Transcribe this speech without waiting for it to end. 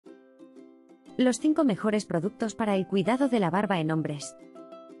Los 5 mejores productos para el cuidado de la barba en hombres.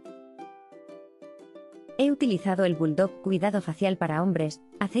 He utilizado el Bulldog Cuidado Facial para Hombres,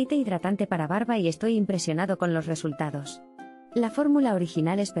 aceite hidratante para barba y estoy impresionado con los resultados. La fórmula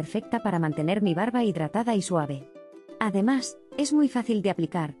original es perfecta para mantener mi barba hidratada y suave. Además, es muy fácil de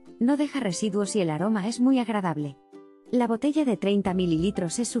aplicar, no deja residuos y el aroma es muy agradable. La botella de 30 ml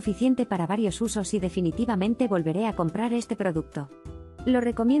es suficiente para varios usos y definitivamente volveré a comprar este producto. Lo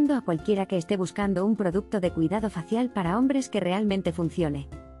recomiendo a cualquiera que esté buscando un producto de cuidado facial para hombres que realmente funcione.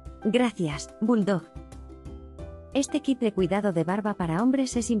 Gracias, Bulldog. Este kit de cuidado de barba para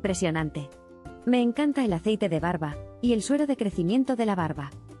hombres es impresionante. Me encanta el aceite de barba y el suero de crecimiento de la barba.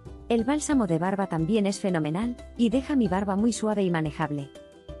 El bálsamo de barba también es fenomenal y deja mi barba muy suave y manejable.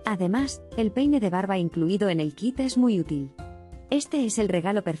 Además, el peine de barba incluido en el kit es muy útil. Este es el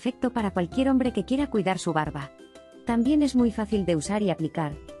regalo perfecto para cualquier hombre que quiera cuidar su barba. También es muy fácil de usar y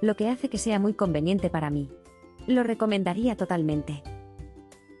aplicar, lo que hace que sea muy conveniente para mí. Lo recomendaría totalmente.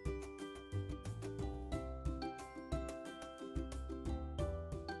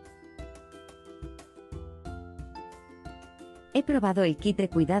 He probado el kit de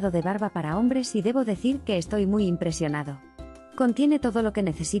cuidado de barba para hombres y debo decir que estoy muy impresionado. Contiene todo lo que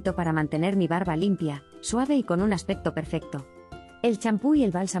necesito para mantener mi barba limpia, suave y con un aspecto perfecto. El champú y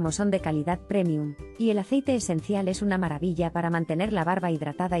el bálsamo son de calidad premium, y el aceite esencial es una maravilla para mantener la barba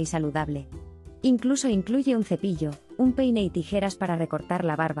hidratada y saludable. Incluso incluye un cepillo, un peine y tijeras para recortar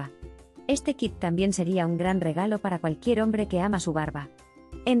la barba. Este kit también sería un gran regalo para cualquier hombre que ama su barba.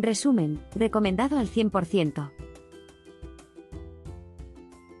 En resumen, recomendado al 100%.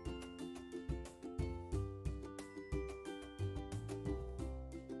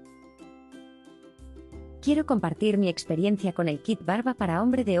 Quiero compartir mi experiencia con el kit barba para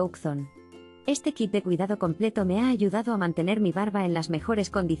hombre de Oukzon. Este kit de cuidado completo me ha ayudado a mantener mi barba en las mejores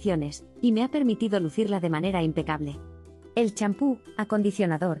condiciones, y me ha permitido lucirla de manera impecable. El champú,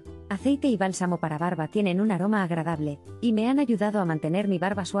 acondicionador, aceite y bálsamo para barba tienen un aroma agradable, y me han ayudado a mantener mi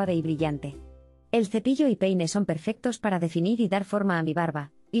barba suave y brillante. El cepillo y peine son perfectos para definir y dar forma a mi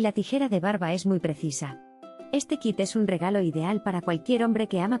barba, y la tijera de barba es muy precisa. Este kit es un regalo ideal para cualquier hombre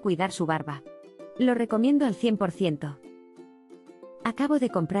que ama cuidar su barba. Lo recomiendo al 100%. Acabo de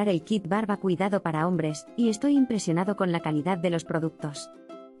comprar el kit barba cuidado para hombres, y estoy impresionado con la calidad de los productos.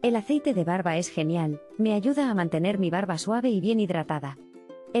 El aceite de barba es genial, me ayuda a mantener mi barba suave y bien hidratada.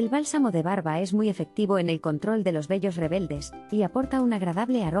 El bálsamo de barba es muy efectivo en el control de los vellos rebeldes, y aporta un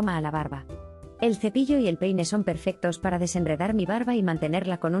agradable aroma a la barba. El cepillo y el peine son perfectos para desenredar mi barba y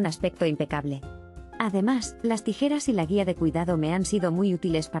mantenerla con un aspecto impecable. Además, las tijeras y la guía de cuidado me han sido muy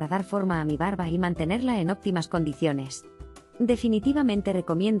útiles para dar forma a mi barba y mantenerla en óptimas condiciones. Definitivamente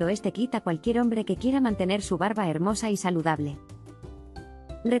recomiendo este kit a cualquier hombre que quiera mantener su barba hermosa y saludable.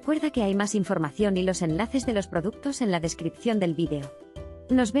 Recuerda que hay más información y los enlaces de los productos en la descripción del vídeo.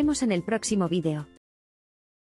 Nos vemos en el próximo vídeo.